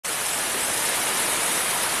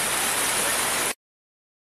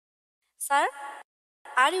Sir,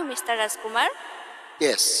 are you Mr. Rajkumar?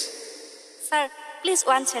 Yes. Sir, please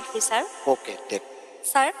one selfie, sir. Okay, take.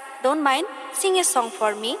 Sir, don't mind, sing a song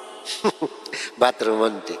for me. But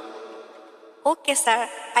romantic. Okay, sir,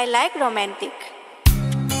 I like romantic.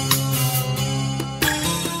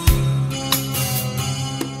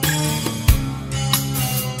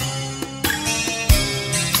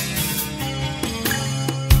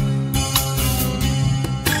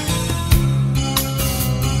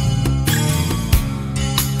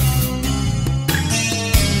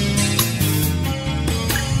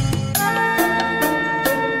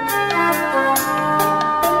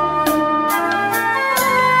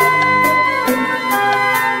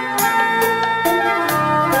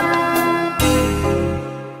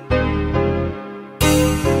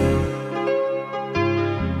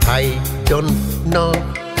 I don't know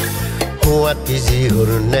what is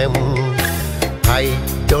your name. I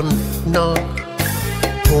don't know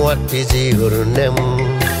what is your name.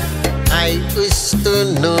 I wish to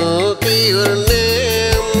know your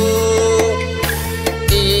name.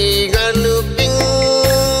 You are looking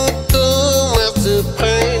too much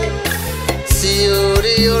fine. Sure,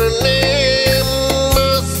 your name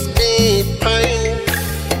must be fine.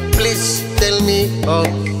 Please tell me of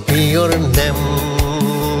your name.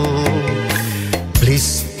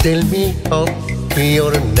 Please tell me of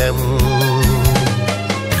your name.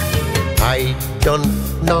 I don't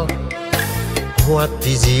know what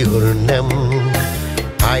is your name.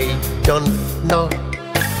 I don't know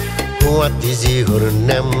what is your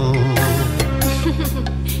name.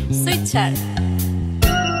 Sweet child.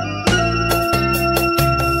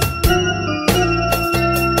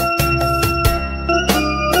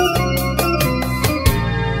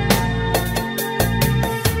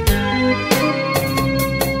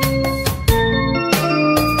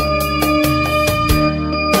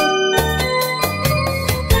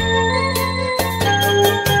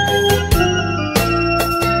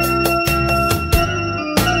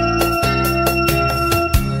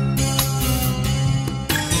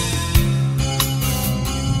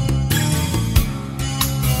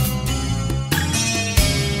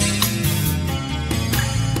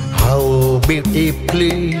 How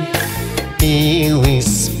beautifully you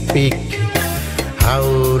speak, how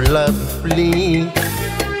lovely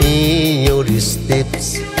your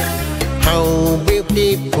steps, how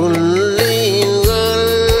beautifully you are.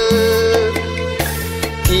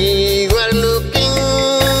 You are looking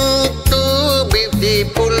too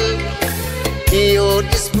beautiful. Your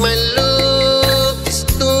smile looks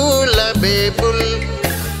too lovable.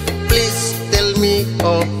 Please tell me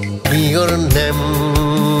of your name.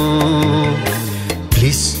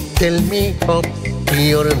 Please tell me of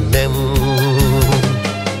your name.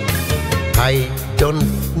 I don't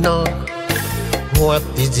know what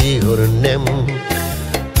is your name.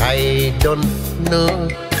 I don't know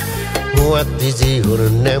what is your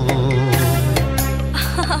name.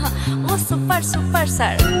 Oh, super, super,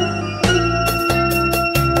 sir.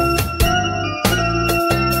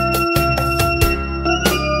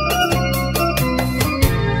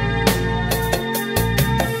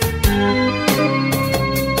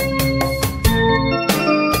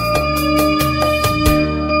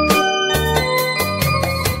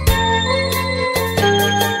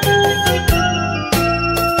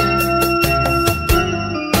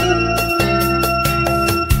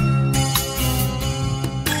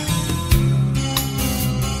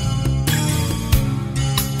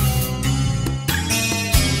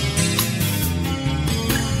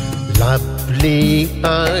 Lovely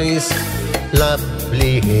eyes,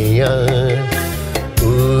 lovely hair.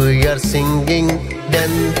 We are singing,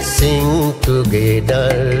 dancing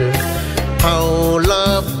together. How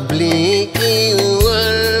lovely you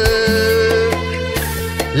are.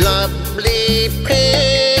 Lovely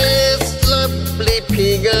face, lovely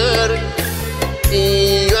figure.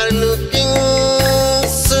 You are looking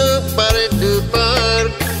super duper.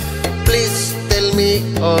 Please tell me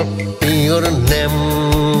of your name.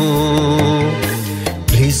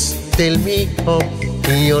 Please tell me of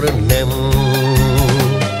your name.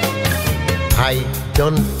 I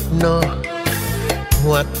don't know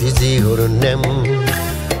what is your name.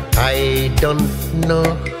 I don't know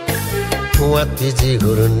what is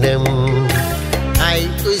your name. I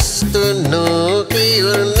wish to know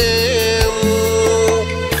your name.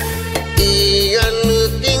 You are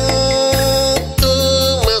looking too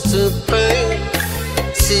much fine.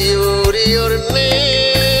 Sure, your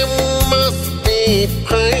name must be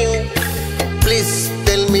fine. Please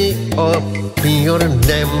tell me of your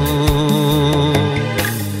name.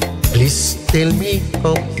 Please tell me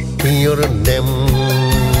of your name.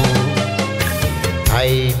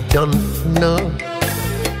 I don't know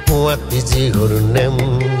What is your name?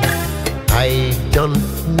 I don't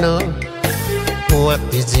know. What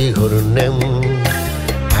is your name?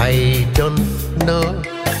 I don't know.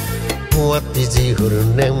 What is your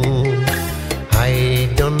name? I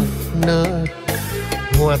don't know.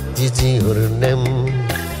 What is your name?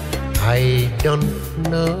 I don't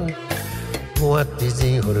know. What is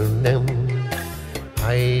your name?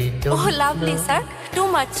 I don't Oh, lovely, know. sir. Too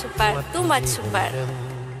much super. What Too is much your super. name?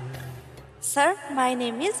 Sir, my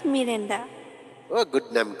name is Miranda. Oh,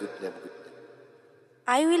 good name, good name, good name.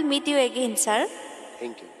 I will meet you again, sir.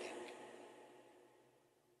 Thank you.